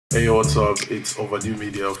Hey, what's up? It's Overdue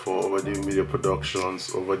Media for Overdue Media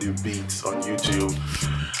Productions, Overdue Beats on YouTube.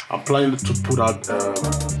 I'm planning to put out a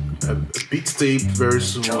beat tape very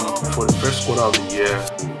soon for the first quarter of the year.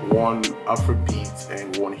 One Afrobeat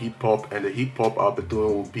and one hip hop. And the hip hop I'll be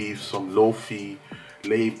doing will be some lo-fi,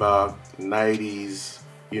 laid-back, 90s,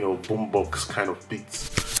 boombox kind of beats.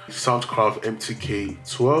 Soundcraft Mtk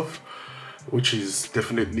 12, which is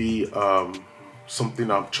definitely something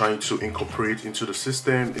I'm trying to incorporate into the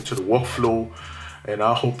system, into the workflow, and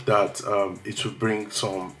I hope that it will bring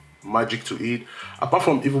some magic to it. Apart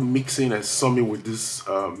from even mixing and summing with this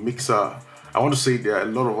mixer, I want to say there are a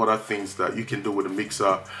lot of other things that you can do with a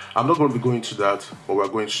mixer. I'm not going to be going to that, but we're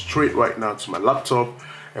going straight right now to my laptop,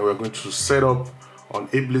 and we're going to set up on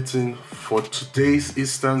Ableton. For today's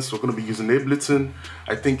instance, we're going to be using Ableton.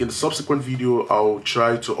 I think in the subsequent video I'll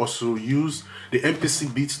try to also use the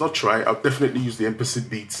MPC beats. Not try, I'll definitely use the MPC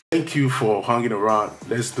beats. Thank you for hanging around.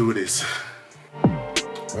 Let's do this.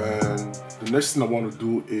 And the next thing I want to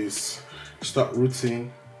do is start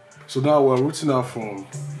routing. So now we're routing out from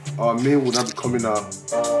our main will now be coming out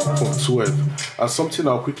from 12. And something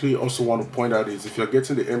I'll quickly also want to point out is if you're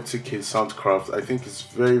getting the Mtk Soundcraft, I think it's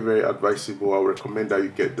very, very advisable. I recommend that you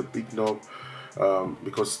get the big knob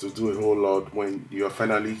because to do a whole lot when you are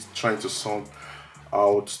finally trying to sound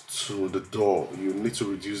out to the door, you need to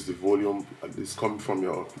reduce the volume. It's coming from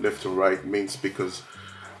your left and right main speakers,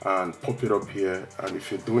 and pop it up here. And if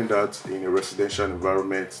you're doing that in a residential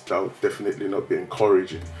environment, that would definitely not be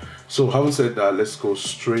encouraging. So having said that, let's go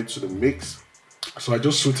straight to the mix. So I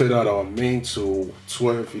just routed out our main to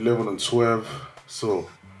 12, 11 and 12. So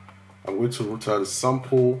I'm going to route out a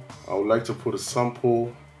sample. I would like to put a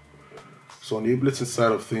sample. So on the Ableton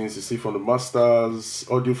side of things, you see from the masters,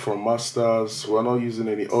 audio from masters, we're not using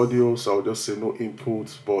any audio, so I'll just say no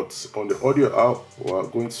input. But on the audio out, we're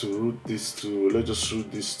going to route this to, let's just route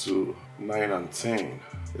this to 9 and 10.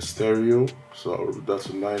 A stereo, so I'll route that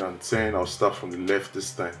to 9 and 10. I'll start from the left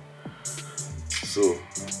this time. So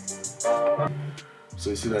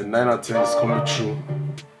you see that 9 and 10 is coming through.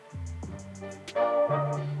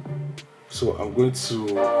 So I'm going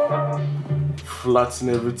to flatten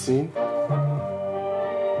everything.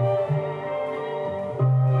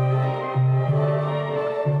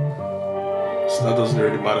 So that doesn't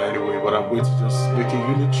really matter anyway, but I'm going to just make a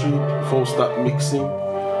unitary before we start mixing.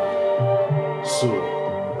 So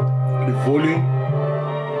the volume,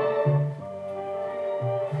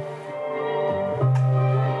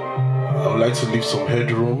 I would like to leave some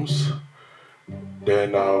headrooms.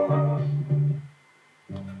 Then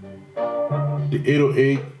the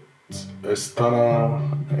 808 external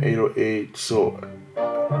 808, so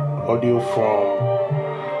audio from,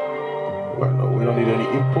 well, no, we don't need any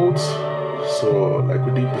inputs. So like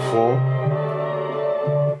we did before,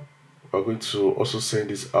 we're going to also send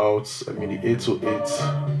this out. I mean the 808,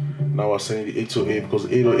 now we're sending the 808 because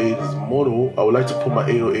 808 is mono. I would like to put my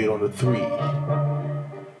 808 on the 3.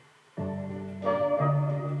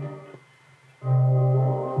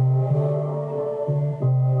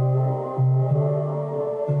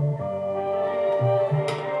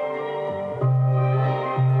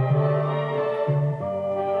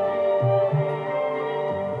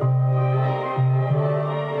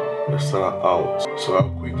 Out. So I'll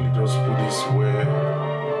quickly just put this where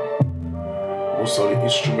most of the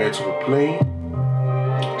instruments will be playing.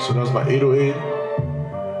 So that's my 808.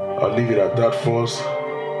 I'll leave it at that first.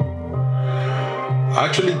 I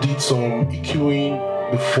actually did some EQing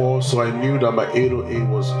before, so I knew that my 808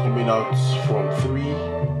 was coming out from 3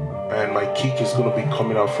 and my kick is going to be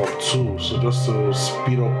coming out from 2. So just to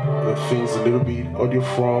speed up the things a little bit, audio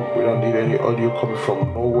from, we don't need any audio coming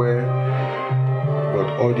from nowhere. But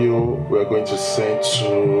audio we're going to send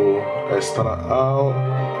to external out,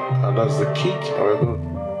 and that's the kick, and we're going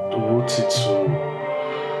to route it to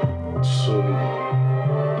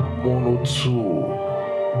mono 2.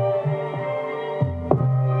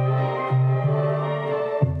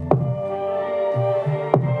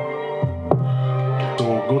 So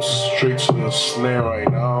we'll go straight to the snare right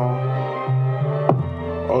now.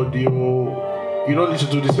 Audio, you don't need to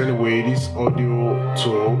do this anyway, this audio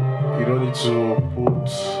tool. You don't need to put,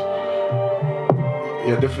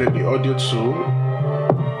 yeah, definitely audio to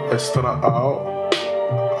external out.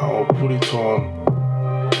 I'll put it on,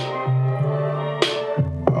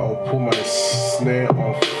 I'll put my snare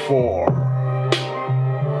on 4.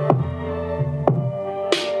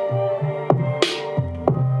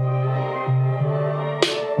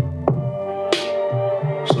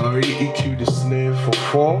 So I already EQ'd the snare for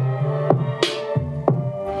 4.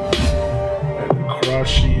 And the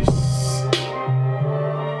crashes,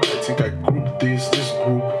 I think I grouped this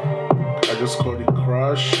group, I just called it crash.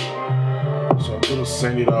 crash. So I'm gonna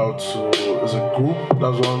send it out to as a group.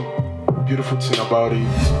 That's one beautiful thing about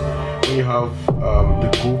it. When you have the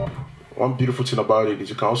group, one beautiful thing about it is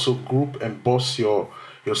you can also group and bus your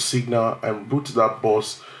signal and route that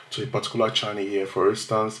bus to a particular channel here. For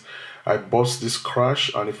instance, I bus this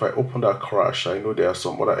crash, and if I open that crash, I know there are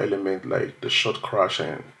some other element like the short crash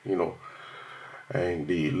and and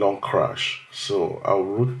the long crash. So I'll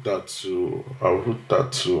route that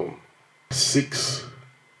to 6.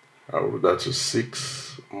 I'll route that to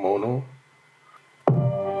 6 mono.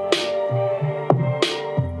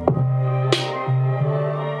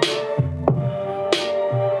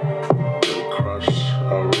 Crash,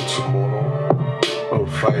 I'll route to mono. Oh,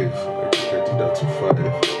 5. I think I did that to 5.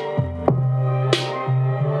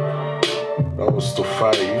 That was to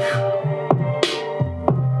 5.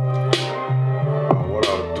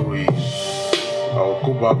 I'll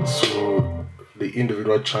go back to the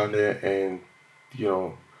individual channel and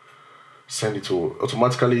send it to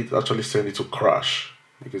actually send it to crash.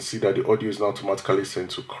 You can see that the audio is now automatically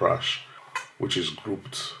sent to crash, which is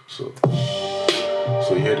grouped. So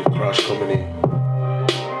you hear the crash coming in.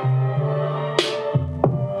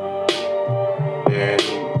 Then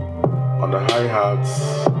on the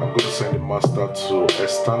hi-hats, I'm going to send the master to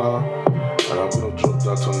external, and I'm going to drop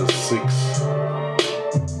that on the 6.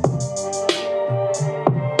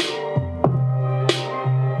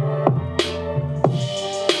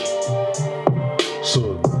 So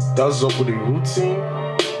that's up with the routing.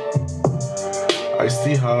 I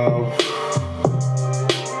still have,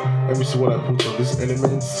 let me see what I put on these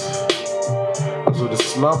elements. So the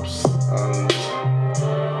snaps, and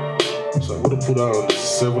so I'm going to put that on the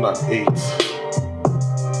 7 and 8.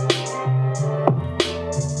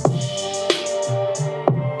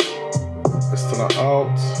 External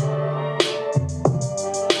out.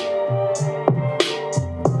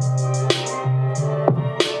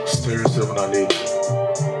 Stereo 7 and 8.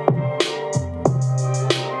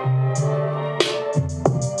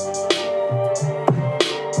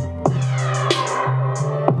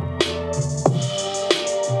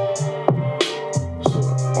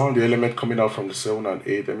 The element coming out from the 7 and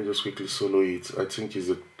 8, let me just quickly solo it. I think is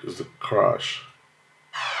the crash.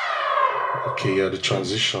 Okay, yeah, the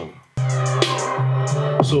transition.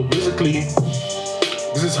 So basically,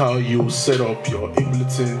 this is how you set up your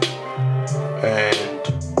Ableton and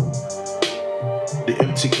the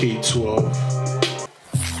Mtk 12.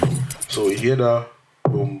 So you hear that,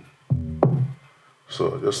 boom.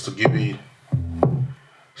 So just to give it,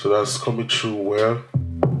 so that's coming through well.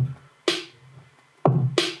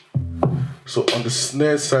 So on the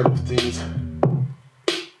snare side of things,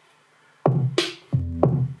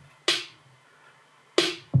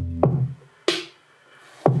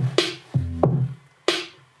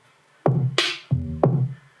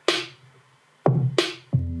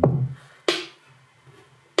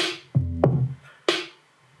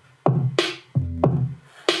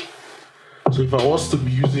 so if I was to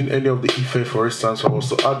be using any of the effect, for instance, I was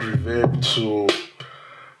to add reverb to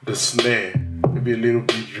the snare, maybe a little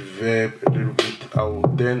bit reverb, a little bit, I will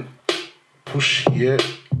then push here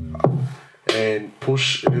and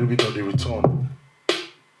push a little bit of the return.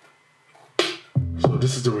 So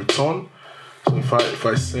this is the return. So if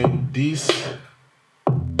I send this,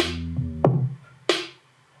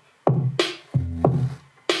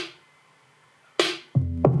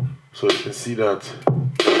 so you can see that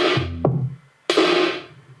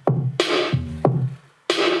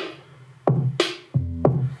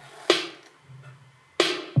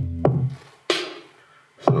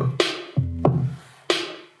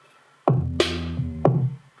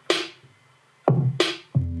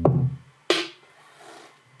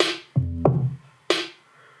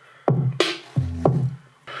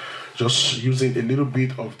just using a little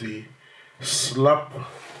bit of the slap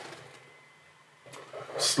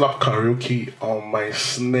karaoke on my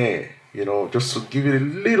snare, just to give it a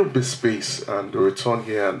little bit space, and the return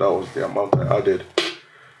here, and that was the amount I added.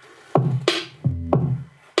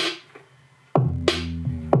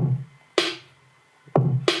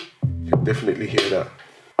 You can definitely hear that.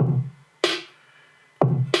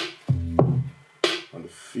 On the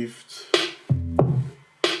 5th.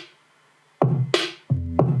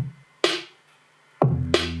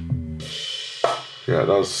 Yeah,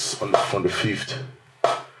 that was on the 5th.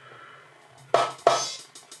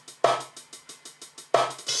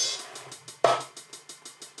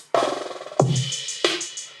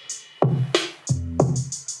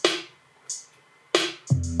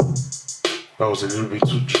 That was a little bit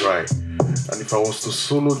too dry. And if I was to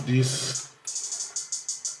solo this,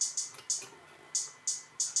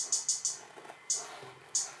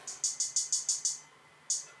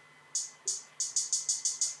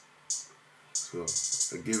 So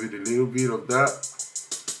I give it a little bit of that.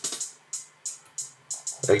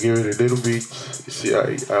 I give it a little bit. You see,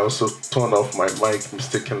 I also turned off my mic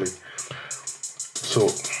mistakenly. So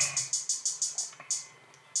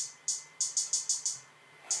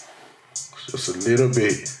just a little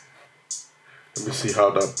bit. Let me see how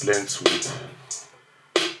that blends with.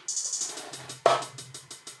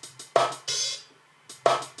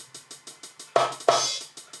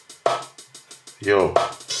 Yo.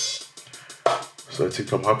 So I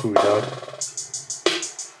think I'm happy with that.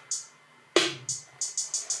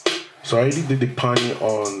 So I already did the panning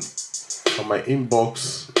on my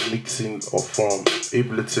inbox mixing or from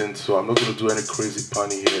Ableton, so I'm not going to do any crazy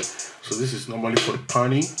panning here. So this is normally for the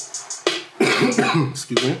panning.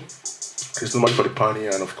 Excuse me. It's normally for the panning,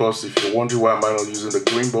 and of course, if you're wondering why am I not using the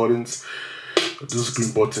green buttons, those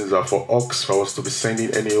green buttons are for aux. If I was to be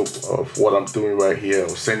sending any of what I'm doing right here, or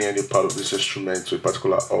sending any part of this instrument to a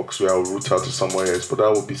particular aux, where I'll route out to somewhere else, but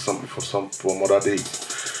that will be something for some other day.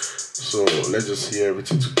 So let's just hear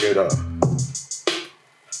everything together.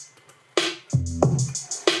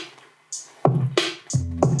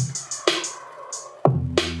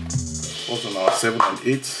 Also now 7 and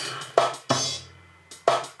 8.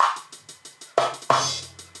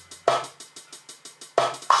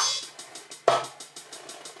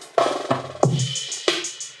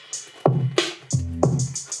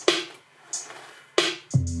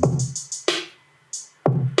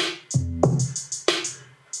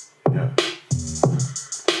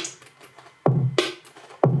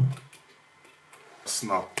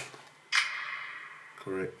 Snap.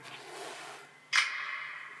 Correct.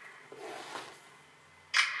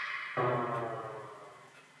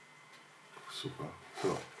 Super.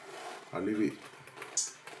 So I'll leave it.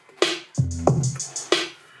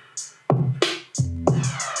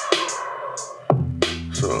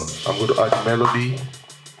 So I'm going to add the melody.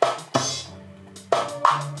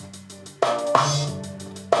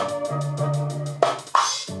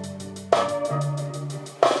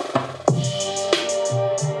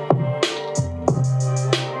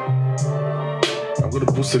 I'm going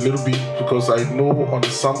to boost a little bit because I know on the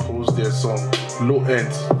samples there's some low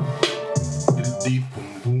end. Little deep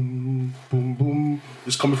boom boom boom boom.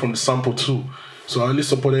 It's coming from the sample too. So I only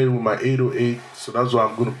supported it with my 808. So that's why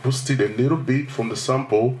I'm going to boost it a little bit from the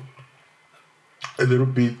sample. A little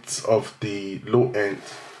bit of the low end.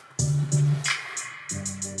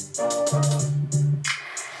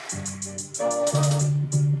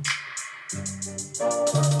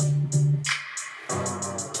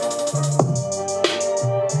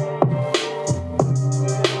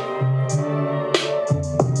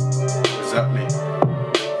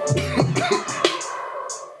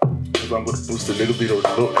 So I'm going to boost a little bit of the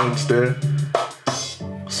low ends there.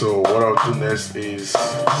 So what I'll do next is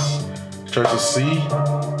try to see.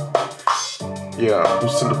 Yeah, I'm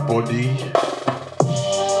boosting the body.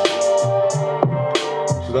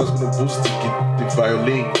 So that's going to boost the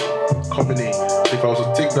violin coming in. If I was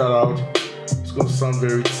to take that out, it's going to sound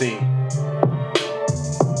very thin.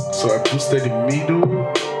 So I boosted the middle,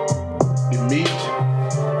 the mid,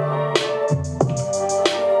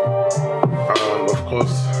 and of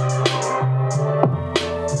course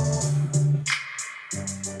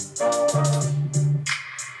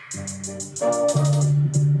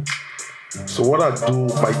so what I do,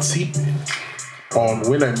 my tip on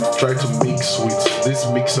when I try to mix with this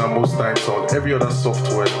mixer most times on every other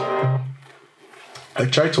software, I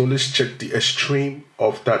try to always check the extreme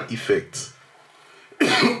of that effect.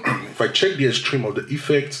 If I check the extreme of the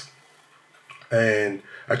effect and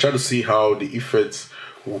I try to see how the effect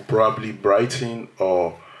will probably brighten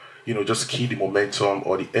or, you know, just key the momentum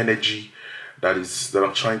or the energy that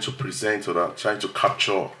I'm trying to present or that I'm trying to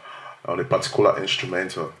capture on a particular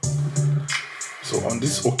instrumental. So on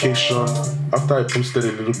this occasion, after I boosted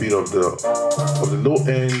a little bit of the low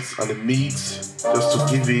ends and the mids, just to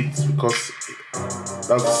give it, because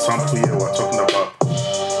that's the sample here we're talking about,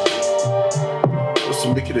 just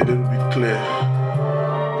to make it a little bit clear.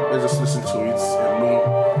 Let's just listen to it.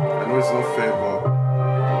 I know it's not fair, but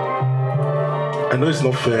I know it's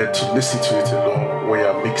not fair to listen to it alone when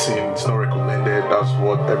you're mixing. It's not recommended. That's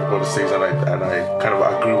what everybody says, and I kind of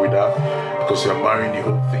agree with that, because you're marrying the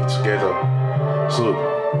whole thing together. So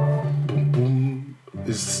boom boom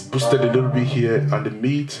is boosted a little bit here, and the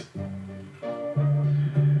mid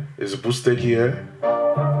is boosted here,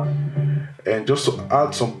 and just to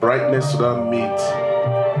add some brightness to that mid,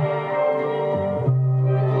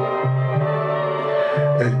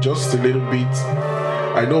 and just a little bit.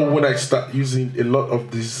 I know when I start using a lot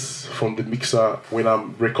of this from the mixer, when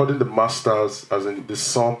I'm recording the masters, as in the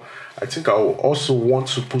song, I think I will also want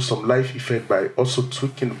to put some live effect by also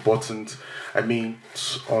tweaking the buttons. I mean,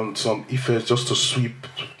 on some effects, just to sweep,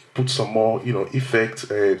 put some more, you know, effects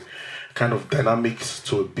and kind of dynamics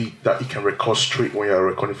to a beat that you can record straight when you're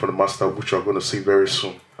recording for the master, which you're going to see very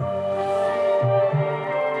soon.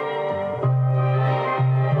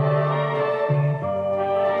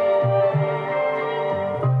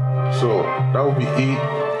 So that will be it.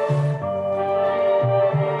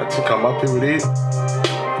 I think I'm happy with it.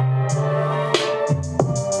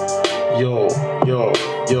 Yo.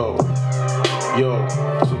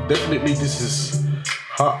 So definitely this is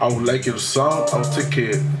how I would like it to sound.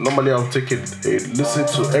 Normally I'll take it, listen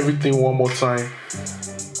to everything one more time.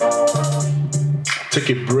 Take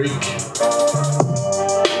a break.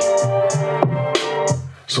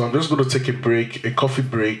 So I'm just going to take a break, a coffee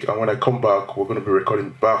break, and when I come back, we're going to be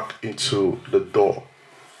recording back into the door.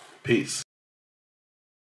 Peace.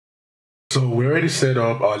 So we're already set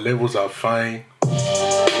up, our levels are fine.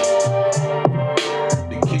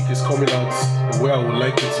 The kick is coming out the way I would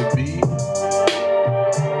like it to be.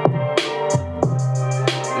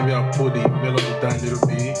 Maybe I'll put the melody down a little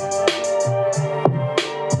bit.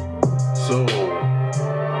 So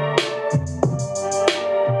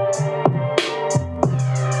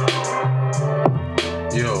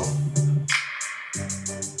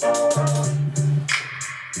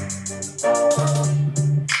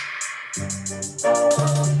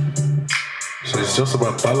So it's just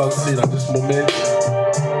about balancing at this moment.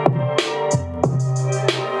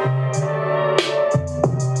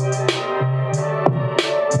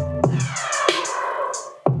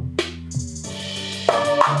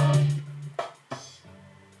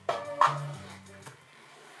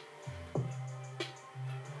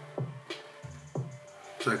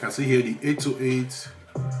 So I can see here the 808.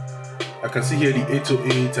 I can see here the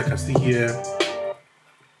 808. I can see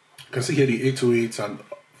here the 808 and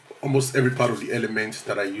almost every part of the elements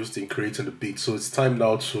that I used in creating the beat. So it's time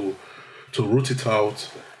now to root it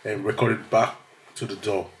out and record it back to the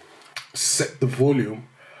DAW. Set the volume.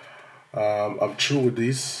 I'm through with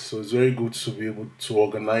this, so it's very good to be able to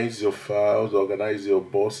organize your files, organize your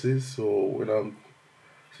bosses. So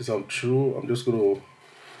since I'm through, I'm just going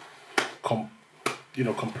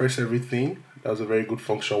to compress everything. That's a very good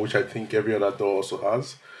function, which I think every other DAW also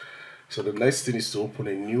has. So the next thing is to open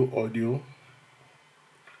a new audio,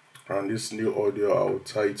 and this new audio I will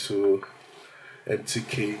title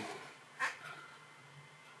Mtk.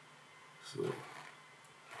 So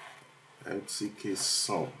Mtk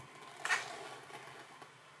song.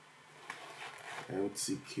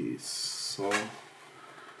 Mtk song.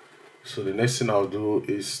 So the next thing I'll do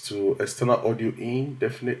is to external audio in,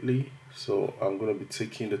 definitely. So I'm going to be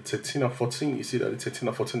taking the 13 and 14. You see that the 13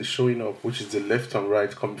 and 14 is showing up, which is the left and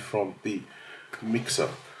right coming from the mixer.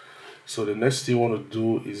 So the next thing I want to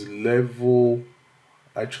do is level.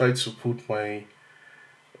 I try to put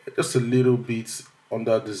just a little bit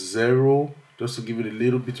under the 0, just to give it a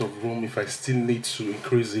little bit of room if I still need to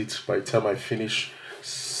increase it by the time I finish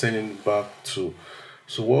sending it back to.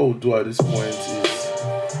 So what we'll do at this point is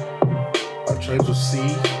I try to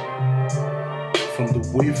see from the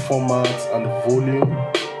wave format and the volume.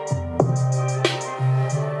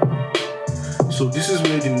 So this is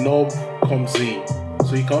where the knob comes in.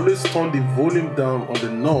 So you can always turn the volume down on the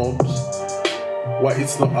knobs while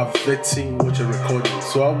it's not affecting what you're recording.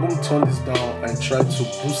 So I'm going to turn this down and try to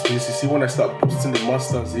boost this. You see, when I start boosting the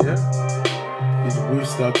masters here, the wave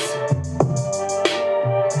starts.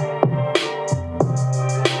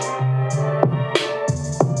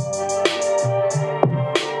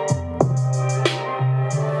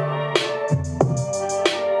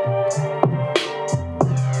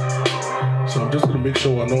 So I'm just going to make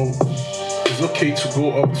sure it's okay to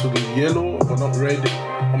go up to the yellow but not red.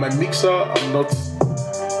 On my mixer, I'm not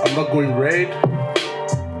going red,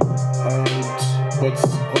 but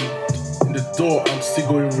in the DAW I'm still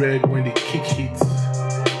going red when the kick hits.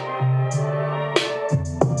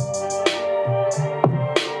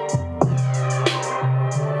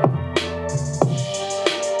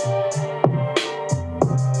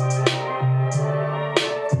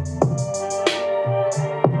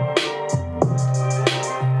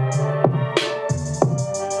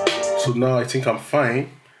 So now I think I'm fine.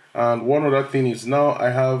 And one other thing is now I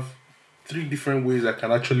have 3 different ways I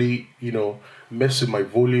can actually, mess with my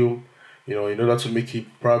volume, in order to make it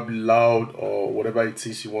probably loud or whatever it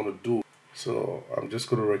is you want to do. So I'm just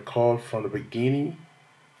going to record from the beginning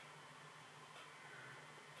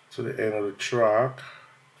to the end of the track.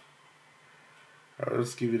 I'll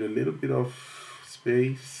just give it a little bit of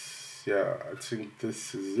space. Yeah, I think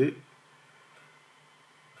this is it.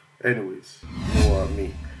 Anyways, more on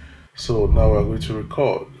me. So now we're going to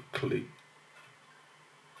record. locally.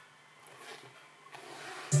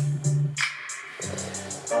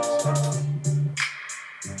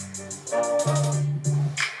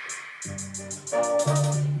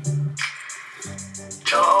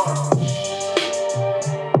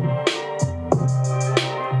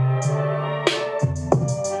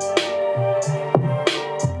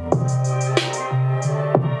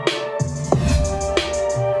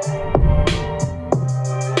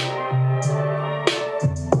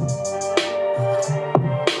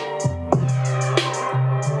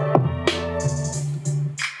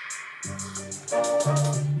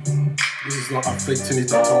 This is not affecting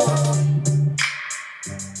it at all.